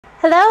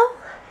Hello,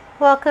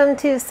 welcome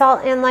to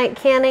Salt and Light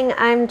Canning.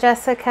 I'm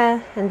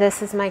Jessica and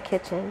this is my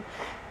kitchen.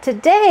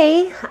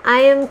 Today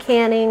I am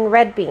canning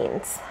red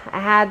beans. I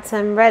had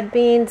some red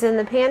beans in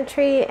the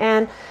pantry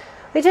and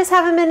we just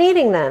haven't been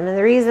eating them. And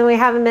the reason we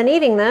haven't been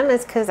eating them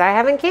is because I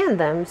haven't canned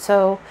them.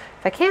 So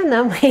if I can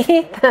them, we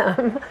eat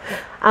them.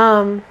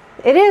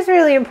 It is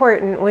really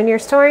important when you're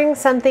storing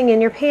something in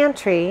your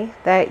pantry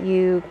that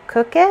you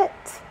cook it,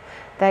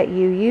 that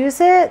you use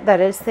it, that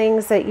is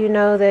things that you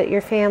know that your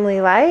family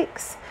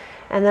likes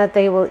and that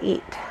they will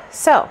eat.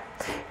 So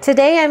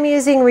today I'm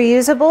using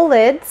reusable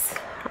lids.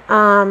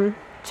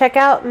 Check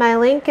out my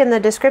link in the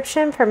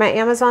description for my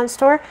Amazon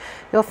store.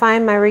 You'll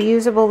find my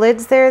reusable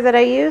lids there that I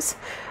use.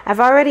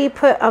 I've already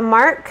put a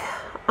mark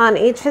on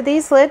each of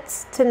these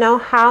lids to know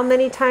how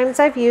many times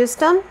I've used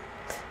them.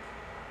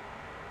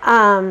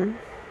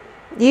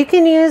 You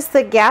can use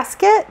the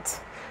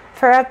gasket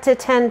for up to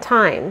 10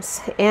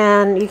 times,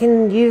 and you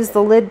can use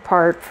the lid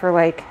part for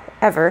like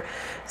ever.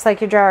 It's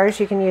like your jars,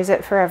 you can use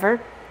it forever.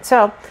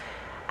 So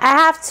I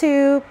have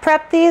to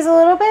prep these a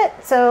little bit.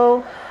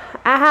 So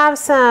I have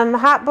some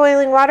hot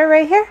boiling water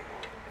right here.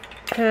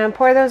 And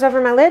pour those over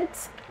my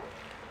lids.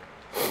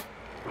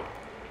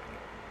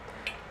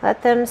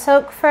 Let them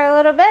soak for a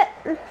little bit.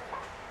 And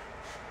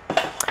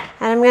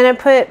I'm going to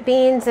put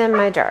beans in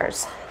my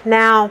jars.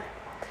 Now,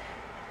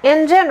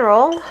 in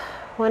general,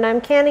 when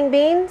I'm canning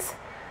beans,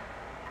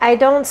 I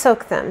don't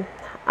soak them.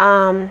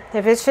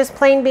 If it's just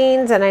plain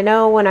beans and I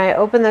know when I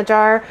open the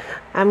jar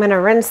I'm going to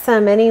rinse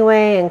them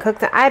anyway and cook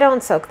them, I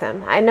don't soak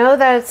them. I know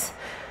that's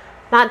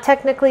not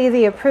technically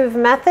the approved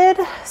method,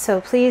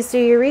 so please do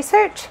your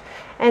research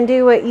and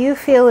do what you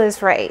feel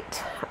is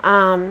right.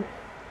 I've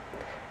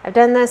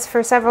done this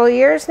for several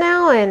years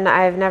now and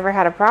I've never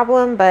had a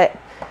problem, but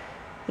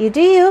you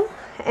do you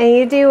and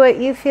you do what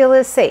you feel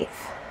is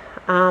safe.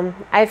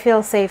 I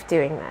feel safe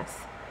doing this.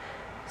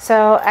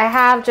 So I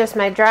have just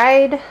my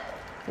dried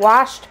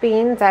washed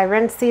beans. I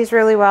rinse these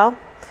really well.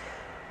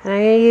 And I'm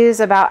going to use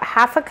about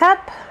half a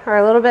cup or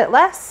a little bit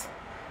less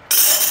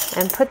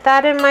and put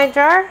that in my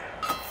jar.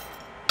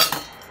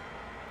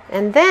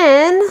 And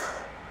then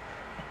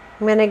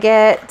I'm going to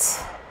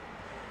get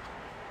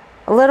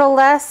a little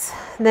less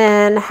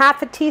than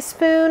half a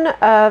teaspoon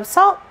of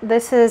salt.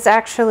 This is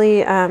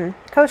actually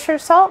kosher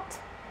salt.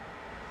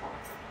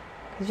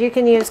 You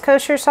can use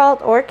kosher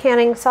salt or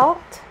canning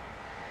salt.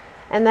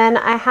 And then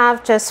I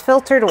have just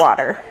filtered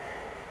water.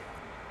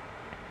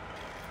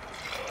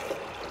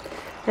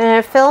 And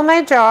I fill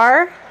my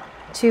jar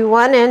to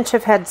 1 inch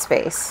of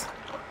headspace.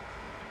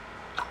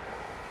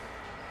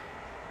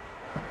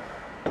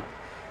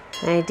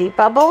 And I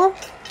debubble.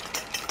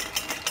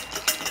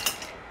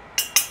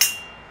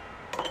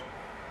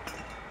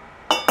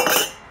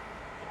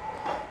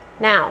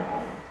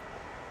 Now,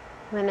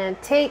 I'm going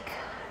to take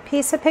a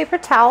piece of paper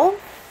towel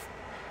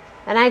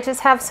and I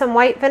just have some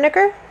white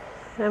vinegar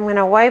and I'm going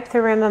to wipe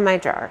the rim of my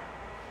jar.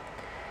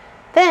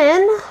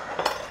 Then,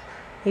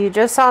 you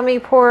just saw me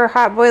pour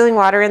hot boiling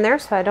water in there,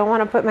 so I don't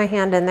want to put my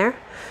hand in there.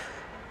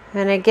 I'm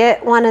going to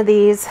get one of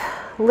these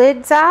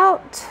lids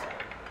out.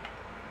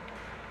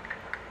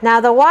 Now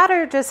the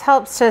water just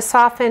helps to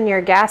soften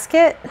your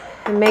gasket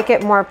and make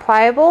it more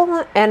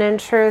pliable and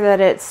ensure that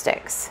it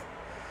sticks.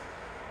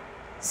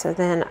 So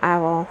then I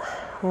will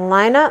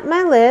line up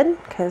my lid,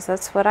 because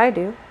that's what I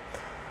do.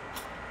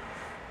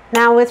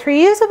 Now with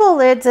reusable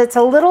lids, it's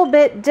a little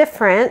bit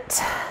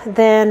different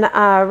than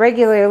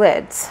regular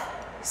lids.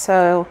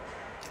 So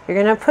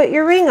you're going to put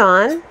your ring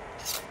on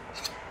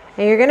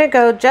and you're going to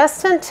go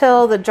just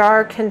until the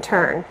jar can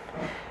turn.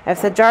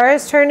 If the jar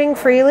is turning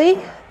freely,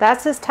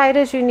 that's as tight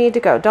as you need to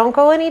go. Don't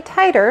go any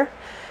tighter,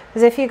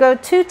 because if you go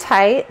too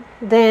tight,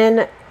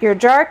 then your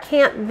jar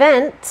can't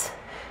vent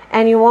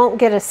and you won't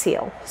get a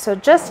seal. So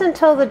just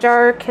until the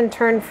jar can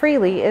turn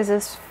freely is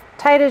as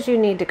tight as you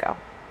need to go.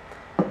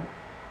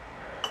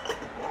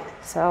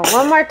 So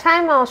one more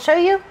time, I'll show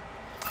you.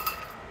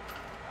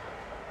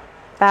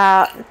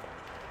 About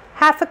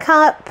half a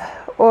cup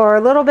or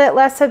a little bit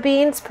less of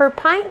beans per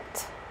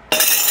pint.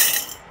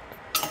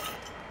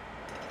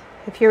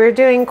 If you were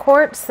doing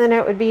quarts, then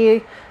it would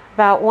be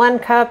about 1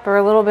 cup or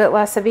a little bit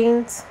less of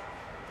beans.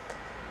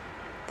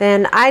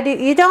 Then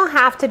you don't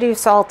have to do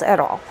salt at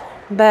all,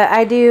 but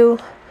I do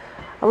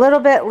a little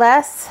bit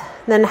less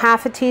than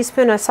half a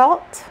teaspoon of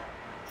salt.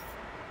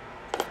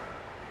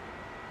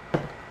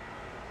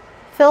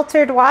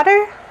 Filtered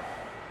water.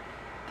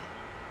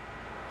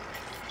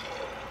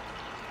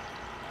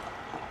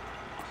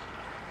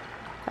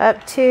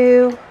 Up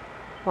to,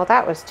 well,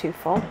 that was too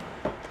full.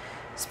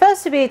 It's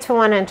supposed to be to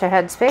 1 inch of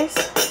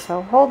headspace.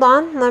 So hold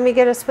on, let me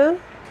get a spoon.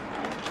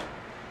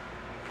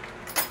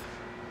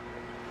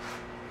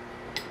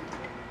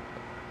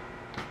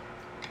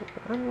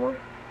 One more.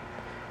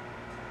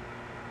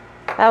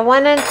 About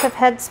 1 inch of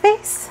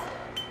headspace.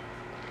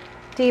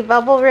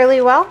 Debubble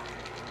really well.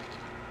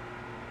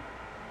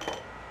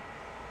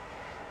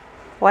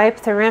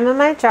 Wipe the rim of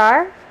my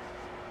jar.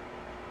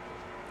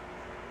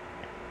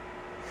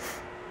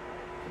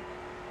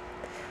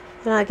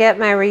 And I'll get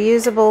my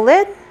reusable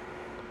lid.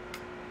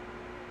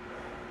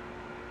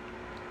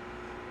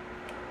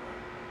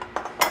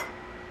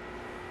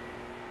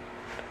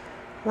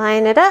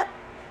 line it up,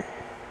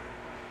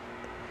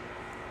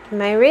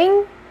 my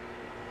ring,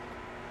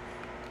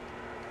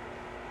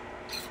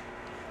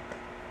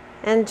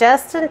 and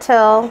just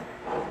until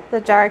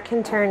the jar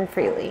can turn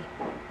freely.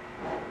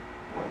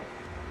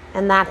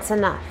 And that's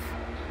enough.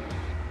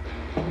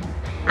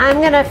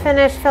 I'm gonna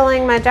finish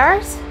filling my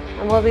jars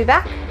and we'll be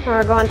back when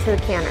we're going to the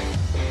canner.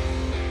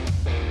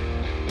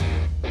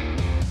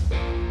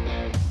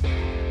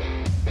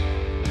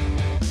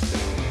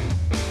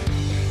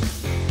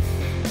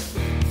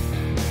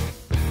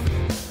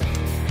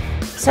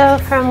 So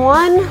from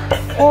one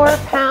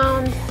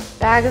 4-pound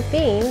bag of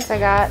beans, I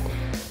got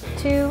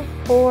 2,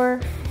 4,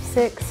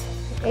 6,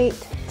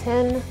 8,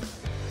 10,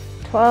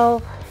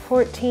 12,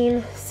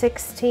 14,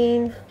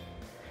 16,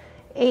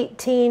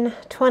 18,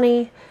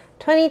 20,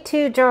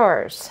 22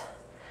 jars.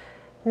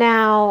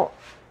 Now,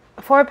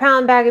 a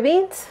 4-pound bag of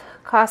beans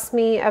cost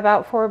me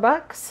about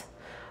 $4,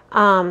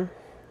 a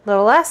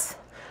little less.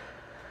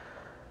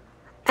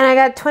 And I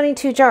got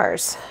 22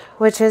 jars,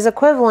 which is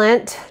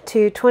equivalent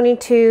to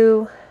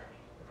 22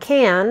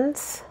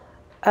 cans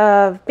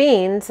of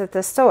beans at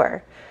the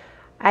store.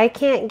 I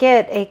can't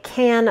get a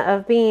can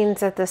of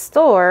beans at the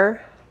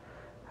store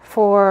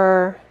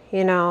for,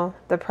 you know,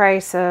 the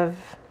price of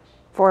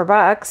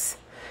 $4,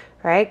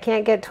 right?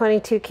 Can't get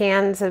 22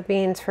 cans of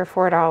beans for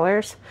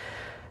 $4.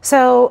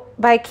 So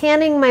by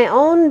canning my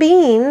own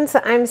beans,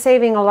 I'm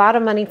saving a lot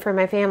of money for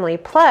my family.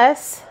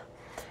 Plus,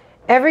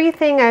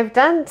 everything I've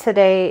done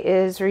today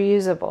is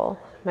reusable.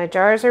 My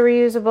jars are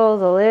reusable,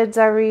 the lids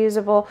are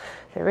reusable,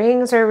 the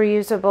rings are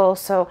reusable,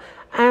 so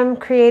I'm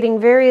creating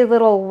very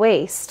little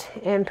waste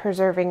in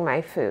preserving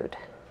my food.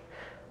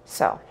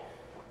 So,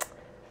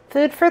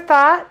 food for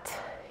thought.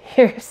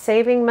 You're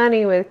saving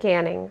money with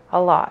canning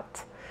a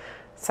lot.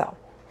 So,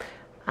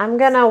 I'm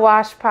gonna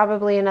wash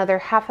probably another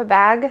half a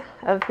bag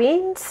of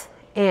beans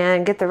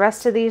and get the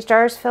rest of these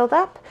jars filled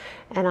up,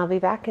 and I'll be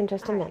back in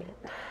just a minute.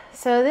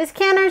 So this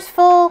canner's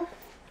full.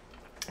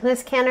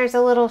 This canner's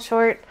a little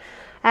short.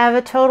 I have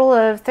a total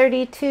of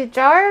 32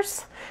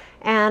 jars,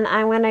 and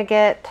I'm gonna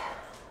get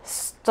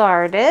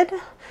started.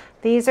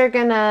 These are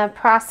gonna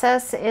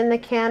process in the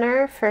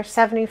canner for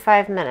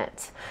 75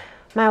 minutes.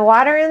 My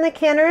water in the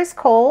canner is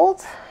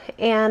cold,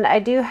 and I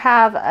do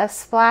have a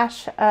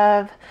splash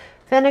of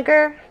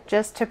vinegar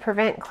just to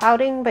prevent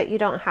clouding, but you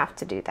don't have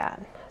to do that.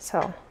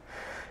 So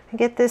I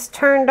get this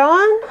turned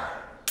on,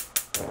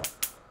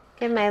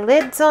 get my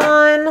lids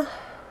on.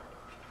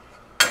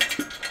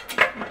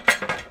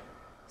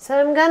 So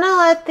I'm gonna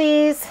let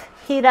these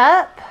heat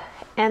up,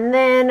 and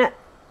then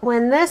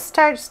when this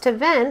starts to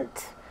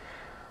vent,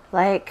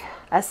 like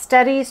a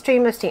steady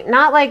stream of steam,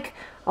 not like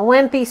a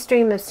wimpy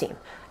stream of steam,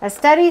 a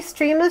steady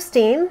stream of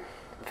steam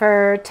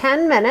for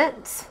 10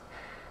 minutes,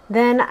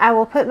 then I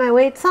will put my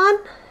weights on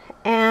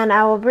and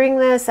I will bring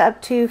this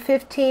up to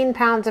 15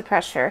 pounds of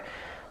pressure.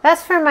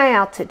 That's for my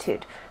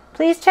altitude.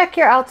 Please check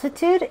your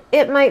altitude.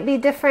 It might be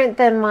different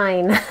than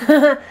mine.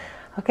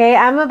 Okay,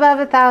 I'm above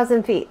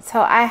 1,000 feet,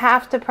 so I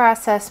have to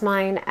process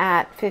mine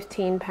at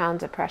 15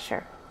 pounds of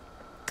pressure.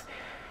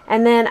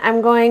 And then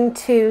I'm going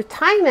to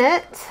time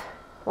it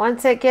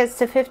once it gets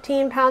to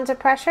 15 pounds of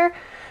pressure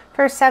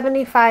for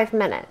 75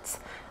 minutes.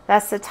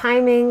 That's the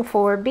timing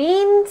for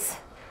beans,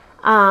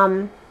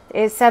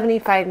 is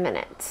 75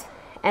 minutes.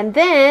 And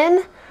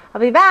then I'll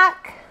be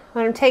back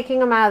when I'm taking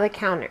them out of the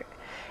counter.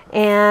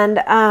 And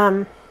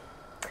when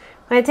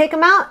I take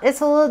them out, it's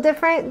a little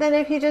different than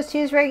if you just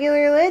use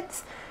regular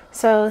lids.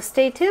 So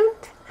stay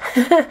tuned.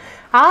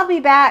 I'll be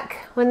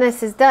back when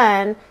this is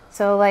done,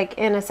 so like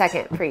in a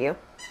second for you.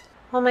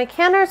 Well, my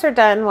canners are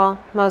done,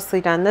 well,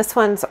 mostly done. This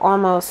one's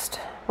almost,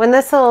 when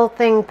this little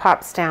thing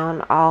pops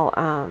down,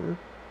 I'll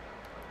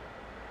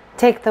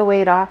take the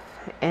weight off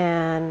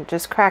and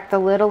just crack the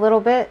lid a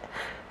little bit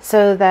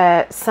so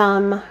that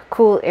some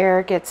cool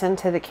air gets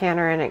into the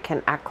canner and it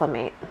can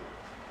acclimate.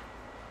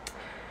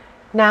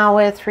 Now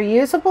with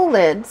reusable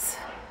lids,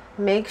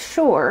 make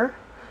sure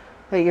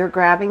that you're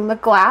grabbing the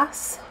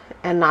glass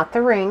and not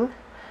the ring,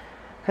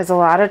 because a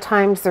lot of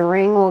times the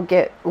ring will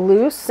get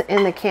loose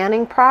in the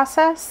canning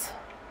process,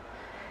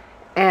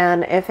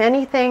 and if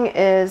anything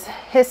is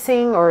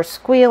hissing or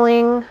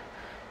squealing,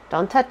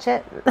 don't touch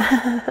it.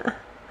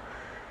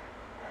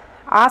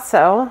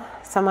 Also,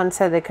 someone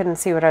said they couldn't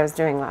see what I was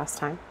doing last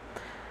time.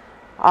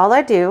 All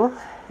I do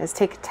is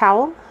take a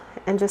towel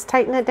and just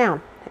tighten it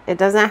down. It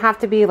doesn't have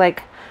to be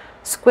like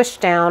squished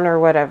down or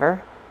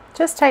whatever,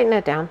 just tighten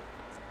it down.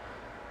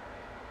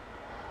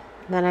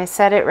 Then I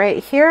set it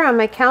right here on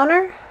my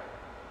counter,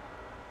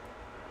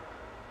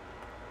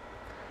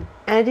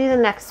 and I do the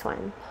next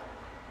one.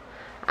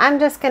 I'm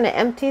just going to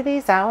empty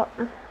these out,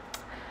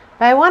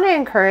 but I want to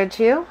encourage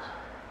you,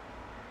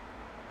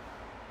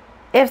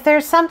 if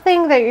there's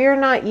something that you're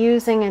not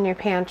using in your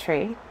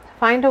pantry,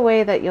 find a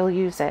way that you'll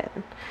use it.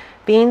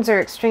 Beans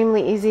are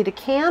extremely easy to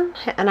can,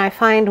 and I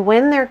find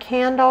when they're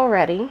canned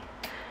already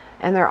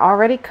and they're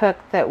already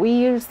cooked that we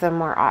use them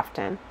more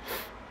often.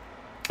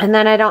 And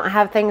then I don't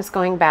have things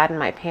going bad in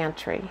my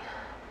pantry.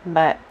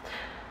 But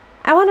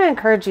I want to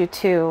encourage you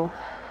to,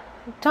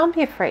 don't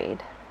be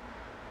afraid.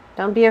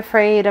 Don't be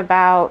afraid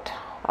about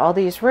all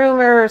these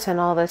rumors and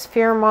all this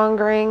fear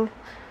mongering.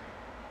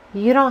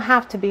 You don't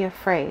have to be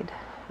afraid,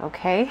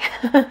 okay?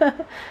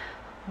 The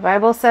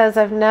Bible says,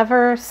 I've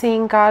never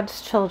seen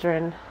God's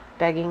children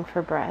begging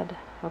for bread,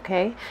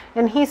 okay?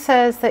 And he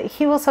says that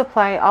he will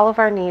supply all of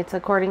our needs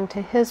according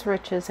to his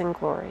riches and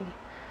glory.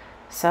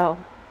 So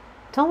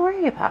don't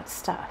worry about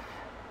stuff.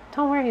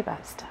 Don't worry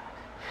about stuff.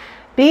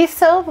 Be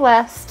so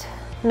blessed.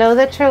 Know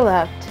that you're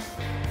loved.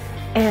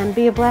 And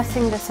be a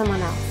blessing to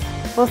someone else.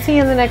 We'll see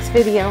you in the next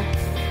video.